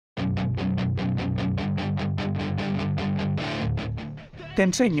Te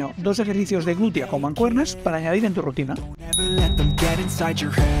enseño 2 ejercicios de glúteo con mancuernas para añadir en tu rutina.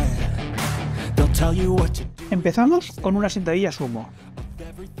 Empezamos con una sentadilla sumo.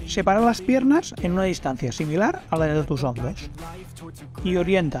 Separa las piernas en una distancia similar a la de tus hombros y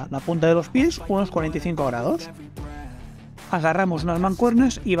orienta la punta de los pies unos 45 grados. Agarramos unas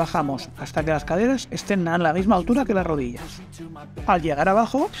mancuernas y bajamos hasta que las caderas estén a la misma altura que las rodillas. Al llegar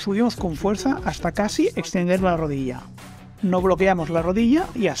abajo, subimos con fuerza hasta casi extender la rodilla. No bloqueamos la rodilla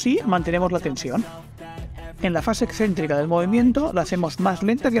y así mantenemos la tensión. En la fase excéntrica del movimiento la hacemos más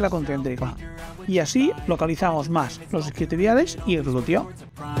lenta que la concéntrica. Y así localizamos más los isquiotibiales y el glúteo.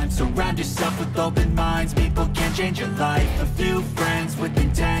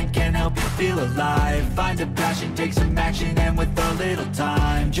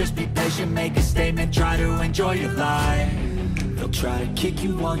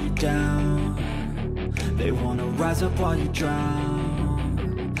 They wanna rise up while you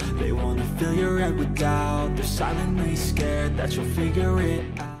drown. They wanna fill your head with doubt. They're silently scared that you'll figure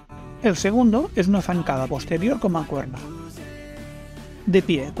it out. El segundo es una zancada posterior con mancuerna. De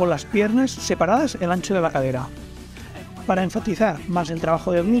pie, con las piernas separadas el ancho de la cadera. Para enfatizar más el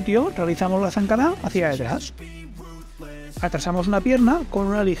trabajo del glúteo, realizamos la zancada hacia detrás. Atrasamos una pierna con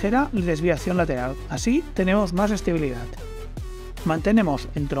una ligera desviación lateral. Así tenemos más estabilidad. Mantenemos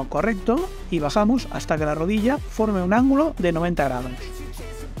en tronco recto y bajamos hasta que la rodilla forme un ángulo de 90 grados.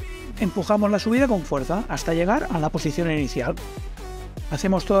 Empujamos la subida con fuerza hasta llegar a la posición inicial.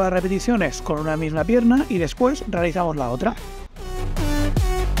 Hacemos todas las repeticiones con una misma pierna y después realizamos la otra.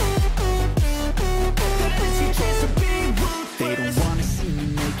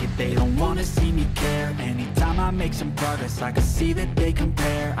 I make some progress, I can see that they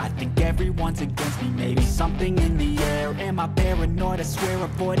compare. I think everyone's against me, maybe something in the air. Am I paranoid? I swear a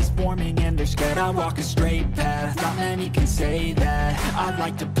void is forming and they're scared. I walk a straight path, not many can say that. I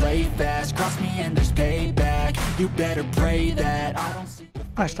like to play fast, cross me and there's payback. You better pray that I don't see.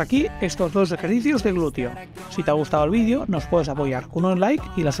 Hasta aquí estos 2 ejercicios de glúteo. Si te ha gustado el vídeo, nos puedes apoyar con un like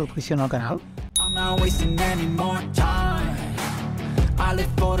y la suscripción al canal. I'm not wasting any more time. I live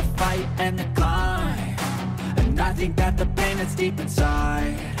for the fight and the climb. I think that the pain that's deep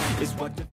inside is what